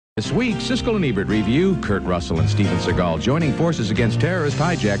This week, Siskel and Ebert review Kurt Russell and Steven Seagal joining forces against terrorist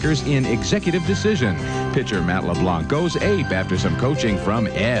hijackers in Executive Decision. Pitcher Matt LeBlanc goes ape after some coaching from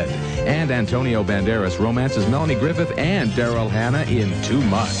Ed. And Antonio Banderas romances Melanie Griffith and Daryl Hannah in Too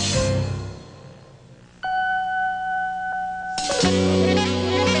Much.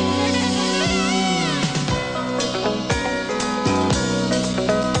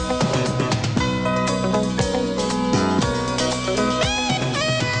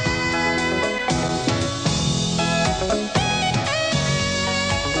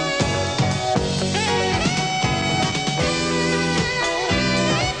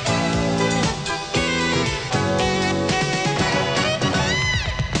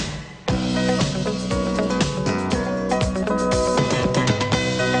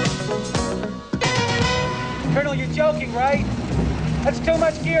 Colonel, you're joking, right? That's too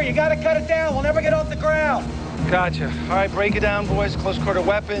much gear. You gotta cut it down. We'll never get off the ground. Gotcha. All right, break it down, boys. Close quarter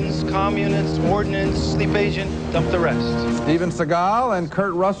weapons, comm units, ordnance, sleep agent, dump the rest. Steven Seagal and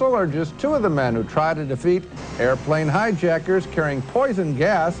Kurt Russell are just two of the men who try to defeat airplane hijackers carrying poison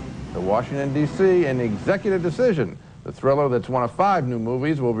gas to Washington, D.C. in Executive Decision, the thriller that's one of 5 new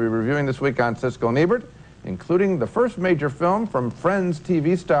movies we'll be reviewing this week on Siskel and Ebert, including the first major film from Friends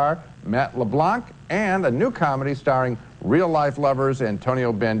TV star Matt LeBlanc and a new comedy starring real-life lovers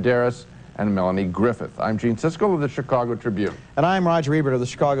Antonio Banderas and Melanie Griffith. I'm Gene Siskel of the Chicago Tribune. And I'm Roger Ebert of the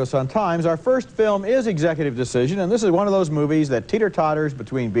Chicago Sun-Times. Our first film is Executive Decision, and this is one of those movies that teeter-totters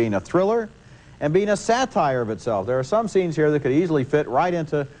between being a thriller and being a satire of itself. There are some scenes here that could easily fit right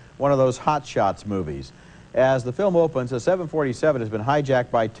into one of those Hot Shots movies. As the film opens, a 747 has been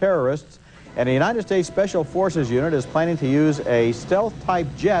hijacked by terrorists, and a United States Special Forces unit is planning to use a stealth-type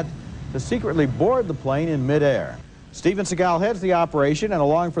jet to secretly board the plane in midair. Steven Seagal heads the operation, and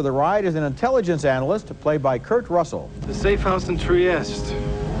along for the ride is an intelligence analyst played by Kurt Russell. The safe house in Trieste.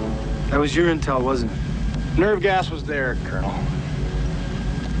 That was your intel, wasn't it? Nerve gas was there, Colonel.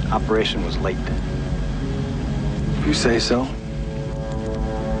 Operation was late. You say so.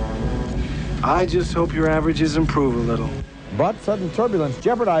 I just hope your averages improve a little. But sudden turbulence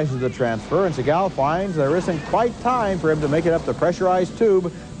jeopardizes the transfer, and Seagal finds there isn't quite time for him to make it up the pressurized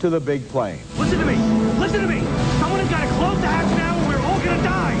tube to the big plane. Listen to me. Listen to me. Someone has got to close the hatch now or we're all gonna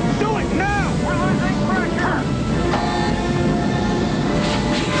die. Do it now. We're losing pressure.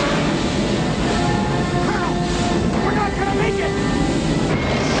 Colonel, we're not gonna make it.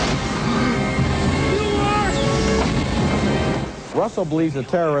 Russell believes the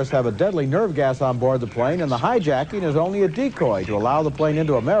terrorists have a deadly nerve gas on board the plane, and the hijacking is only a decoy to allow the plane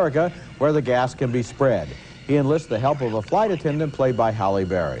into America where the gas can be spread. He enlists the help of a flight attendant played by Halle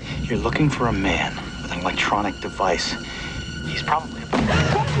Berry. You're looking for a man with an electronic device. He's probably...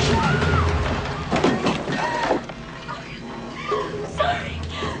 Sorry.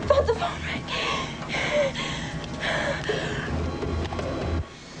 Thought the phone rang.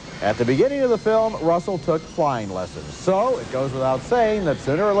 At the beginning of the film, Russell took flying lessons. So it goes without saying that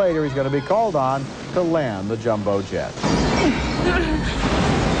sooner or later he's going to be called on to land the jumbo jet.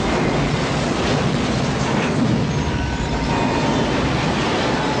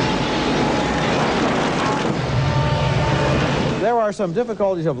 There are some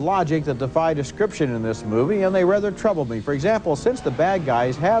difficulties of logic that defy description in this movie, and they rather troubled me. For example, since the bad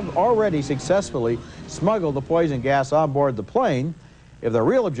guys have already successfully smuggled the poison gas on board the plane, if the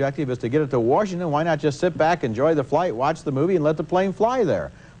real objective is to get it to Washington, why not just sit back, enjoy the flight, watch the movie, and let the plane fly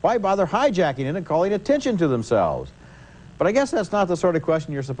there? Why bother hijacking it and calling attention to themselves? But I guess that's not the sort of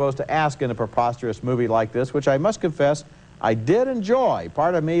question you're supposed to ask in a preposterous movie like this, which I must confess I did enjoy.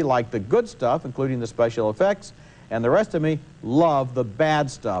 Part of me liked the good stuff, including the special effects, and the rest of me loved the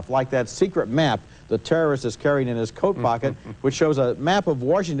bad stuff, like that secret map the terrorist is carrying in his coat pocket, which shows a map of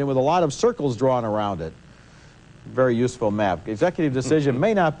Washington with a lot of circles drawn around it. Very useful map. Executive Decision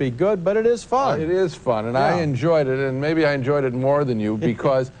may not be good, but it is fun. It is fun, and Yeah. I enjoyed it, and maybe I enjoyed it more than you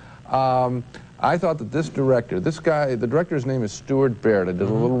because I thought that this director, this guy, the director's name is Stuart Baird. I did a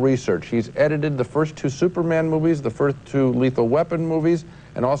little research. He's edited the first 2 Superman movies, the first 2 Lethal Weapon movies,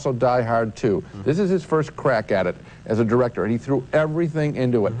 and also Die Hard 2. This is his first crack at it as a director, and he threw everything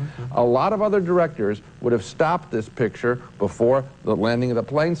into it. A lot of other directors would have stopped this picture before the landing of the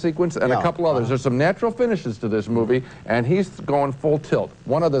plane sequence and a couple others. There's some natural finishes to this movie, and he's going full tilt.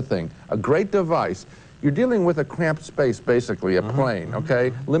 One other thing, a great device. You're dealing with a cramped space, basically, a plane,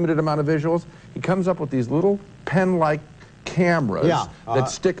 okay? Limited amount of visuals. He comes up with these little pen-like cameras that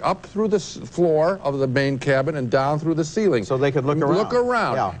stick up through the floor of the main cabin and down through the ceiling. So they could look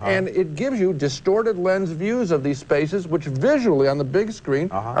around. Yeah, and it gives you distorted lens views of these spaces, which visually on the big screen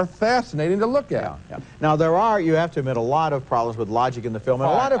are fascinating to look at. Now there are, you have to admit, a lot of problems with logic in the film. And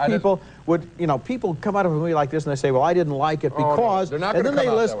a lot of people would, you know, people come out of a movie like this and they say, well, I didn't like it because, and then they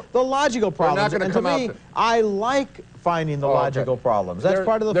list the logical problems. And to me, I like finding the logical problems. That's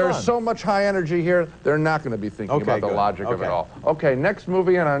part of the fun. There's so much high energy here, they're not going to be thinking about the logic of it all. Okay, next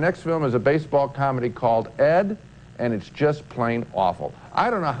movie and our next film is a baseball comedy called Ed, and it's just plain awful. I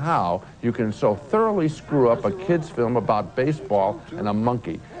don't know how you can so thoroughly screw up a kid's film about baseball and a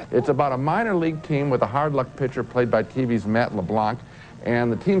monkey. It's about a minor league team with a hard luck pitcher played by TV's Matt LeBlanc,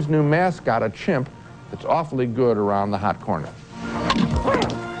 and the team's new mascot, a chimp, that's awfully good around the hot corner.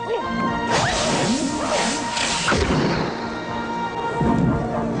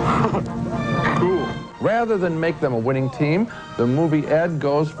 Rather than make them a winning team, the movie Ed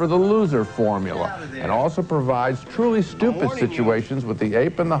goes for the loser formula and also provides truly stupid situations with the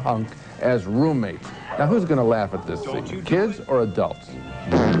ape and the hunk as roommates. Now, who's going to laugh at this scene, kids or adults?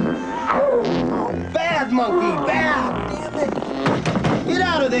 Bad monkey, bad! Damn it! Get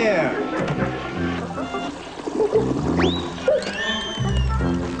out of there!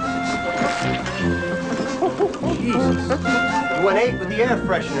 Jesus. You went ape with the air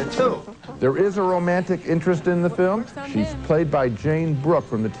freshener, too. There is a romantic interest in the film. She's played by Jane Brooke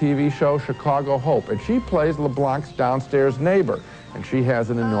from the TV show Chicago Hope, and she plays LeBlanc's downstairs neighbor, and she has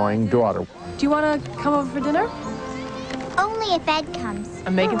an annoying daughter. Do you want to come over for dinner? Only if Ed comes.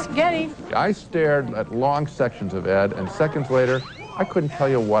 I'm making spaghetti. I stared at long sections of Ed, and seconds later, I couldn't tell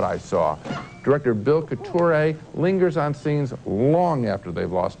you what I saw. Director Bill Couture lingers on scenes long after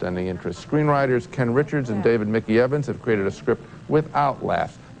they've lost any interest. Screenwriters Ken Richards and David Mickey Evans have created a script without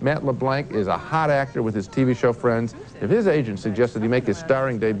laughs. Matt LeBlanc is a hot actor with his TV show friends. If his agent suggested he make his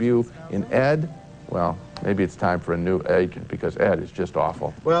starring debut in Ed, well, maybe it's time for a new agent, because Ed is just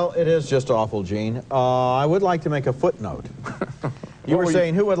awful. Well, it is just awful, Gene. I would like to make a footnote. You were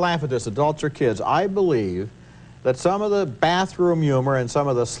saying who would laugh at this, adults or kids? I believe that some of the bathroom humor and some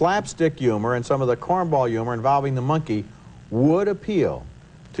of the slapstick humor and some of the cornball humor involving the monkey would appeal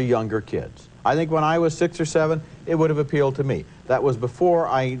to younger kids. I think when I was 6 or 7, it would have appealed to me. That was before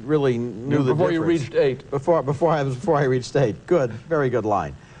I really knew the difference. Before you reached 8. Before I reached 8. Good, very good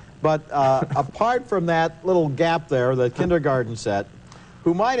line. But apart from that little gap there, the kindergarten set,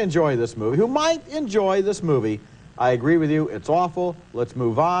 who might enjoy this movie, I agree with you, it's awful. Let's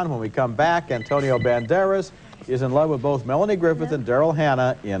move on. When we come back, Antonio Banderas is in love with both Melanie Griffith and Daryl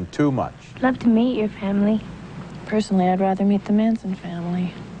Hannah in Too Much. I'd love to meet your family. Personally, I'd rather meet the Manson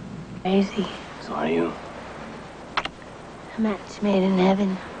family. Crazy. So are you. A match made in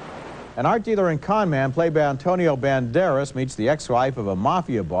heaven. An art dealer and con man, played by Antonio Banderas, meets the ex-wife of a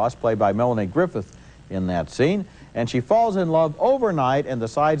mafia boss, played by Melanie Griffith in that scene, and she falls in love overnight and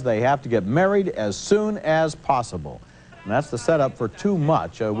decides they have to get married as soon as possible. And that's the setup for Too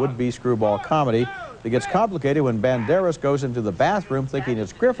Much, a would-be screwball comedy that gets complicated when Banderas goes into the bathroom thinking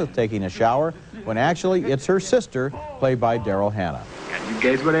it's Griffith taking a shower, when actually it's her sister, played by Daryl Hannah. Can you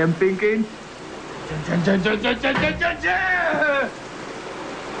guess what I'm thinking?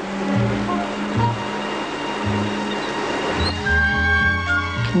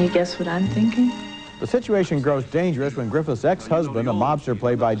 Can you guess what I'm thinking? The situation grows dangerous when Griffith's ex-husband, a mobster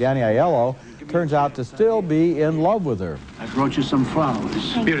played by Danny Aiello, turns out to still be in love with her. I brought you some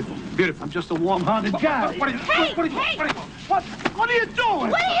flowers. Beautiful, beautiful. I'm just a warm-hearted guy. What are you doing? What are you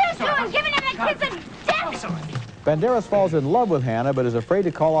doing? Giving him a kiss of death? Banderas falls in love with Hannah, but is afraid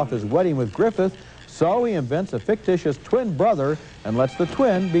to call off his wedding with Griffith, so he invents a fictitious twin brother and lets the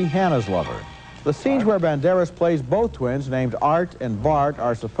twin be Hannah's lover. The scenes where Banderas plays both twins, named Art and Bart,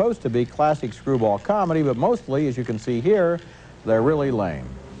 are supposed to be classic screwball comedy, but mostly, as you can see here, they're really lame.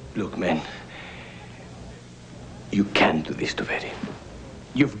 Look, man, you can't do this to Betty.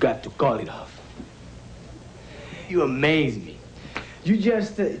 You've got to call it off. You amaze me. You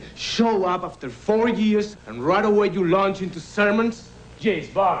just show up after 4 years and right away you launch into sermons.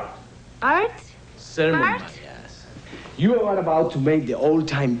 Jace, Bart. Art? Sermon, Bart? yes. You are about to make the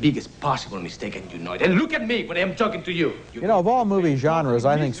all-time biggest possible mistake, and you know it. And look at me when I'm talking to you. You know, of all movie genres,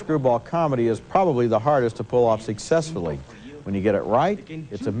 I think screwball comedy is probably the hardest to pull off successfully. When you get it right,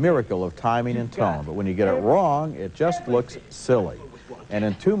 it's a miracle of timing and tone. But when you get it wrong, it just looks silly. And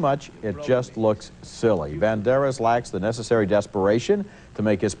in Too Much, it just looks silly. Banderas lacks the necessary desperation to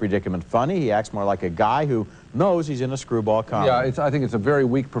make his predicament funny. He acts more like a guy who knows he's in a screwball comedy. Yeah, I think it's a very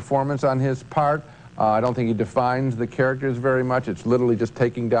weak performance on his part. I don't think he defines the characters very much. It's literally just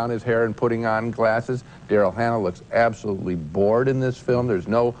taking down his hair and putting on glasses. Daryl Hannah looks absolutely bored in this film. There's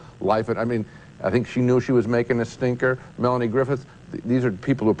no life. I mean, I think she knew she was making a stinker. Melanie Griffith, these are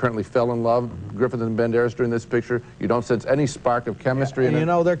people who apparently fell in love, Griffith and Banderas, during this picture. You don't sense any spark of chemistry in it. You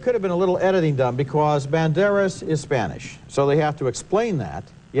know, there could have been a little editing done because Banderas is Spanish, so they have to explain that,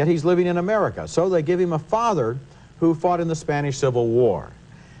 yet he's living in America. So they give him a father who fought in the Spanish Civil War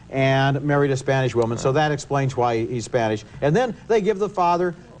and married a Spanish woman, so that explains why he's Spanish. And then they give the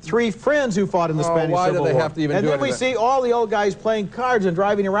father 3 friends who fought in the Spanish Civil War. Why do they have to even do it? And then we see all the old guys playing cards and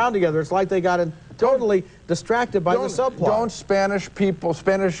driving around together. It's like they got totally distracted by the subplot. Don't Spanish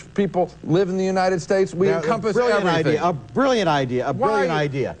people live in the United States? We encompass everything. A brilliant idea.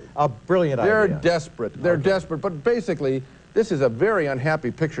 They're desperate. They're desperate. But basically, this is a very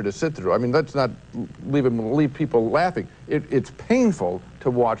unhappy picture to sit through. I mean, let's not leave people laughing. It's painful to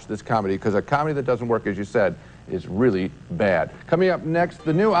watch this comedy, because a comedy that doesn't work, as you said, is really bad. Coming up next,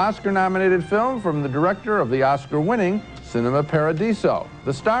 the new Oscar-nominated film from the director of the Oscar-winning Cinema Paradiso.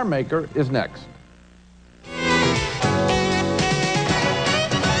 The Star Maker is next.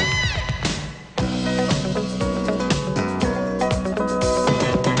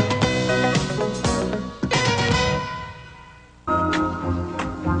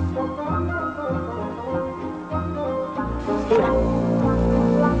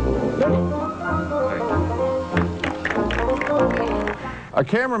 A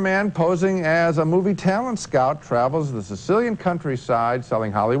cameraman posing as a movie talent scout travels the Sicilian countryside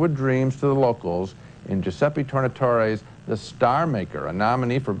selling Hollywood dreams to the locals in Giuseppe Tornatore's The Star Maker, a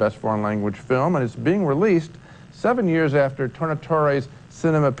nominee for Best Foreign Language Film, and it's being released 7 years after Tornatore's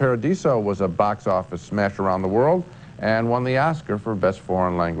Cinema Paradiso was a box office smash around the world and won the Oscar for Best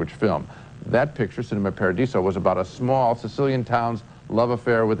Foreign Language Film. That picture, Cinema Paradiso, was about a small Sicilian town's love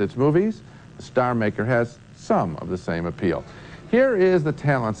affair with its movies. The Star Maker has some of the same appeal. Here is the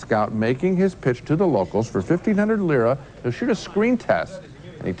talent scout making his pitch to the locals. For 1,500 lira, he'll shoot a screen test,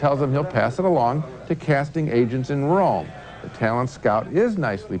 and he tells them he'll pass it along to casting agents in Rome. The talent scout is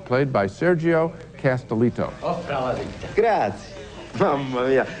nicely played by Sergio Castellito. Grazie. Mamma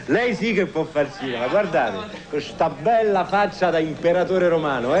mia, lei sì che può far cinema, guardate, questa bella faccia da imperatore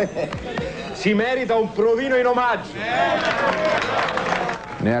romano, si merita un provino in omaggio.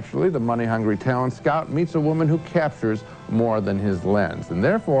 Naturally, the money-hungry talent scout meets a woman who captures more than his lens, and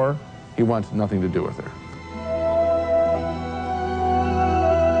therefore, he wants nothing to do with her.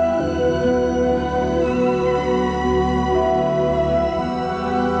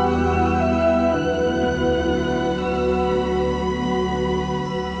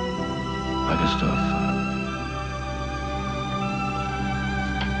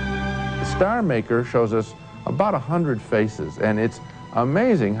 The Star Maker shows us about 100 faces, and it's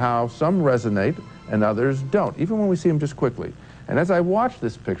amazing how some resonate and others don't, even when we see them just quickly. And as I watched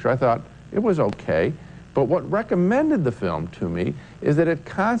this picture, I thought it was okay, but what recommended the film to me is that it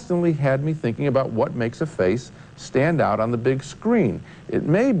constantly had me thinking about what makes a face stand out on the big screen. It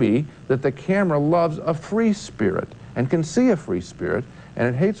may be that the camera loves a free spirit and can see a free spirit, and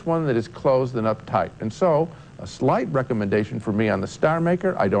it hates one that is closed and uptight. And so, a slight recommendation for me on The Star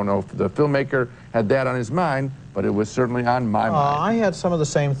Maker. I don't know if the filmmaker had that on his mind, but it was certainly on my mind. I had some of the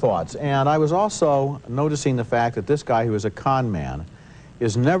same thoughts, and I was also noticing the fact that this guy who is a con man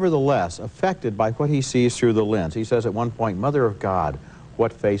is nevertheless affected by what he sees through the lens. He says at one point, "Mother of God,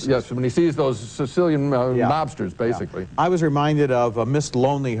 what faces." Yes, when he sees those Sicilian mobsters, basically. I was reminded of Miss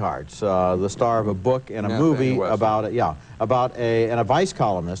Lonely Hearts, the star of a book and a movie about an advice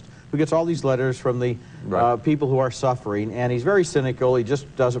columnist who gets all these letters from the people who are suffering, and he's very cynical. He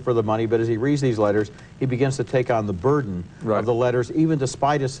just does it for the money, but as he reads these letters, he begins to take on the burden of the letters, even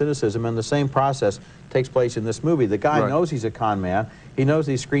despite his cynicism, and the same process takes place in this movie. The guy knows he's a con man. He knows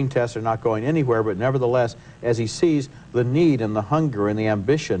these screen tests are not going anywhere, but nevertheless, as he sees the need and the hunger and the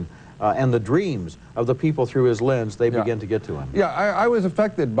ambition and the dreams of the people through his lens, they begin to get to him. Yeah, I was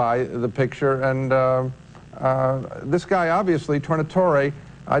affected by the picture, and this guy, obviously, Tornatore,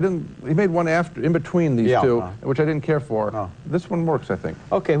 he made one in between these two, which I didn't care for. This one works, I think.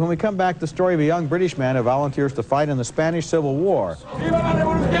 Okay, when we come back, the story of a young British man who volunteers to fight in the Spanish Civil War.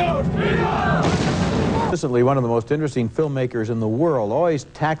 Consistently one of the most interesting filmmakers in the world, always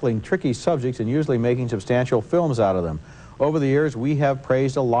tackling tricky subjects and usually making substantial films out of them. Over the years, we have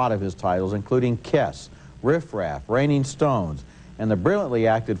praised a lot of his titles, including Kess, Riff Raff, Raining Stones, and the brilliantly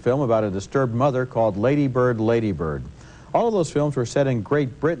acted film about a disturbed mother called Lady Bird, Lady Bird. All of those films were set in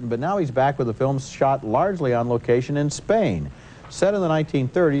Great Britain, but now he's back with a film shot largely on location in Spain. Set in the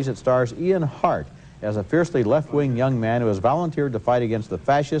 1930s, it stars Ian Hart as a fiercely left-wing young man who has volunteered to fight against the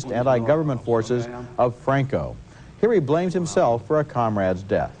fascist anti-government forces of Franco. Here he blames himself for a comrade's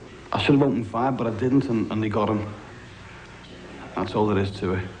death. I should have opened fire, but I didn't, and they got him. That's all there is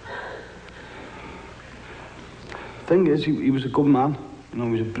to it. The thing is, he was a good man. You know,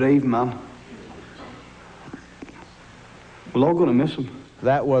 he was a brave man. We're all going to miss him.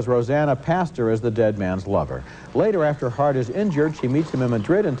 That was Rosanna Pastor as the dead man's lover. Later, after Hart is injured, she meets him in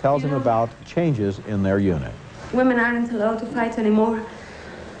Madrid and tells him about changes in their unit. Women aren't allowed to fight anymore.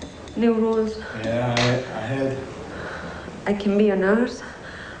 New rules. Yeah, I heard. I can be a nurse.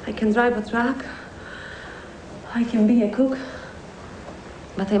 I can drive a truck. I can be a cook.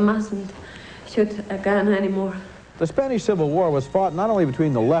 But I mustn't shoot a gun anymore. The Spanish Civil War was fought not only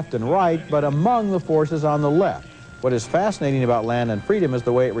between the left and right, but among the forces on the left. What is fascinating about Land and Freedom is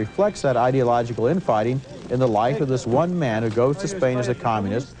the way it reflects that ideological infighting in the life of this one man who goes to Spain as a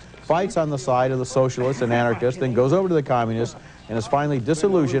communist, fights on the side of the socialists and anarchists, then goes over to the communists, and is finally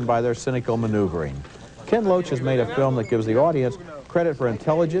disillusioned by their cynical maneuvering. Ken Loach has made a film that gives the audience credit for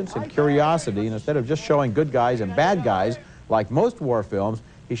intelligence and curiosity, and instead of just showing good guys and bad guys, like most war films,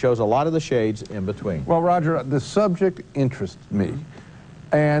 he shows a lot of the shades in between. Well, Roger, the subject interests me.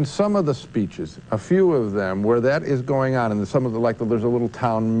 And some of the speeches, a few of them, where that is going on, and some of the, like, there's a little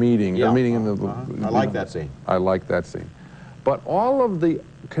town meeting, yeah. a meeting in the... I like that scene. I like that scene. But all of the,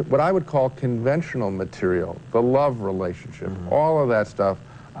 what I would call conventional material, the love relationship, all of that stuff,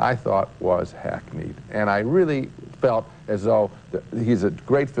 I thought was hackneyed. And I really felt as though he's a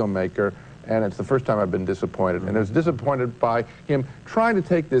great filmmaker, and it's the first time I've been disappointed. And I was disappointed by him trying to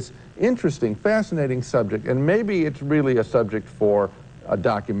take this interesting, fascinating subject, and maybe it's really a subject for a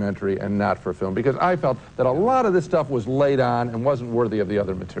documentary and not for film, because I felt that a lot of this stuff was laid on and wasn't worthy of the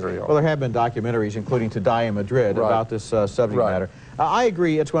other material. Well, there have been documentaries, including To Die in Madrid, about this subject matter. I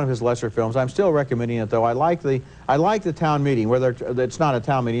agree, it's one of his lesser films. I'm still recommending it, though. I like the town meeting, where it's not a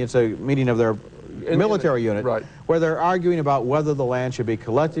town meeting, it's a meeting of their military unit, where they're arguing about whether the land should be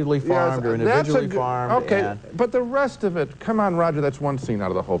collectively farmed or individually farmed. Okay, but the rest of it, come on, Roger, that's one scene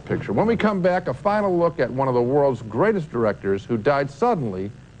out of the whole picture. When we come back, a final look at one of the world's greatest directors who died suddenly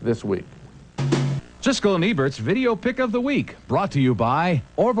this week. Siskel and Ebert's Video Pick of the Week, brought to you by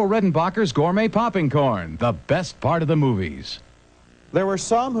Orville Redenbacher's Gourmet Popping Corn, the best part of the movies. There were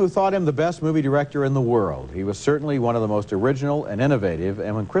some who thought him the best movie director in the world. He was certainly one of the most original and innovative,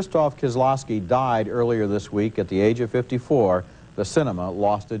 and when Krysztof Kieslowski died earlier this week at the age of 54, the cinema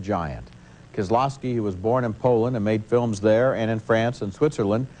lost a giant. Kieslowski, who was born in Poland and made films there and in France and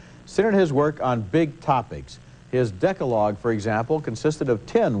Switzerland, centered his work on big topics. His Decalogue, for example, consisted of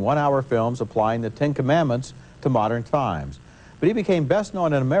 10 one-hour films applying the 10 Commandments to modern times. But he became best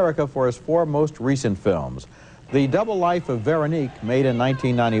known in America for his 4 most recent films. The Double Life of Veronique, made in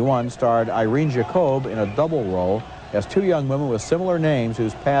 1991, starred Irene Jacob in a double role as 2 young women with similar names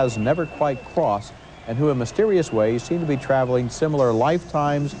whose paths never quite cross and who in mysterious ways seem to be traveling similar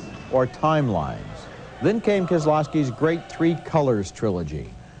lifetimes or timelines. Then came Kieslowski's great 3 Colors trilogy.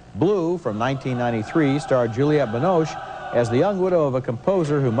 Blue, from 1993, starred Juliette Binoche as the young widow of a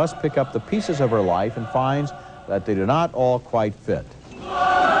composer who must pick up the pieces of her life and finds that they do not all quite fit.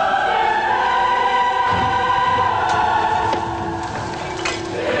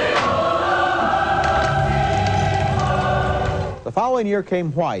 The following year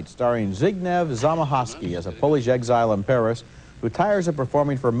came White, starring Zbigniew Zamachowski as a Polish exile in Paris who tires of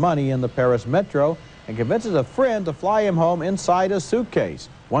performing for money in the Paris metro and convinces a friend to fly him home inside a suitcase.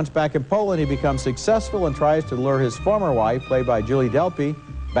 Once back in Poland, he becomes successful and tries to lure his former wife, played by Julie Delpy,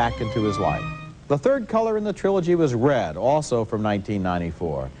 back into his life. The third color in the trilogy was Red, also from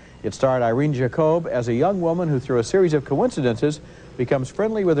 1994. It starred Irene Jacob as a young woman who, through a series of coincidences, becomes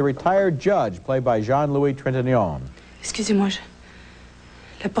friendly with a retired judge, played by Jean-Louis Trintignant. Excusez-moi,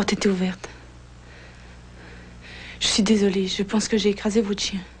 la porte était ouverte. Je suis désolée, je pense que j'ai écrasé votre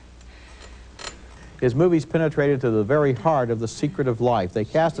chien. His movies penetrated to the very heart of the secret of life. They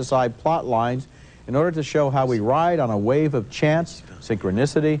cast aside plot lines in order to show how we ride on a wave of chance,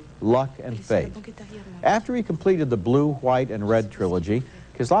 synchronicity, luck, and fate. After he completed the Blue, White, and Red trilogy,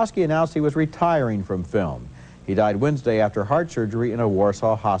 Kieslowski announced he was retiring from film. He died Wednesday after heart surgery in a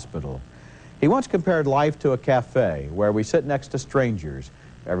Warsaw hospital. He once compared life to a cafe where we sit next to strangers.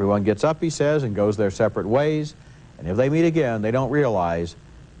 Everyone gets up, he says, and goes their separate ways, and if they meet again, they don't realize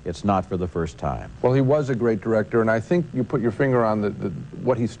it's not for the first time. Well, he was a great director, and I think you put your finger on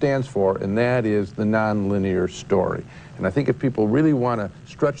what he stands for, and that is the non-linear story. And I think if people really want to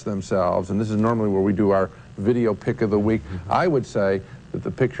stretch themselves, and this is normally where we do our video pick of the week, I would say that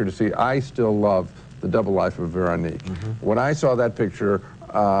the picture to see, I still love The Double Life of Veronique. When I saw that picture,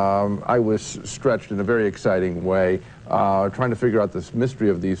 I was stretched in a very exciting way. Trying to figure out this mystery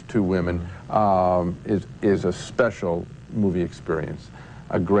of these two women is a special movie experience.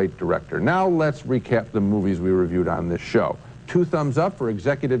 A great director. Now let's recap the movies we reviewed on this show. 2 thumbs up for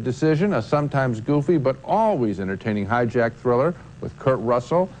Executive Decision, a sometimes goofy but always entertaining hijack thriller with Kurt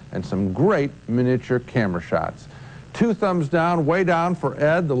Russell and some great miniature camera shots. 2 thumbs down, way down for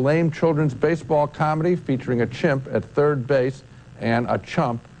Ed, the lame children's baseball comedy featuring a chimp at third base and a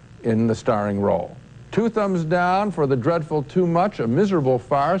chump in the starring role. 2 thumbs down for The Dreadful Too Much, a miserable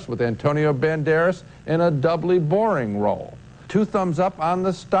farce with Antonio Banderas in a doubly boring role. 2 thumbs up on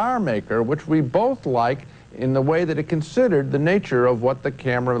The Star Maker, which we both like in the way that it considered the nature of what the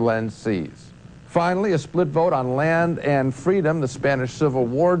camera lens sees. Finally, a split vote on Land and Freedom, the Spanish Civil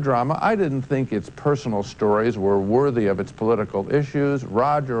War drama. I didn't think its personal stories were worthy of its political issues.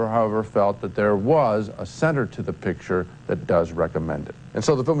 Roger, however, felt that there was a center to the picture that does recommend it. And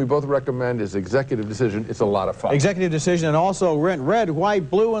so the film we both recommend is Executive Decision. It's a lot of fun. Executive Decision, and also Rent Red, White,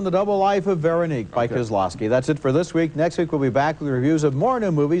 Blue, and the Double Life of Veronique by Kieslowski. That's it for this week. Next week we'll be back with reviews of more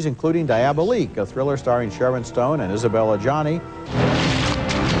new movies, including Diabolique, a thriller starring Sharon Stone and Isabella Gianni.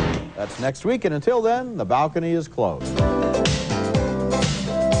 That's next week, and until then, the balcony is closed.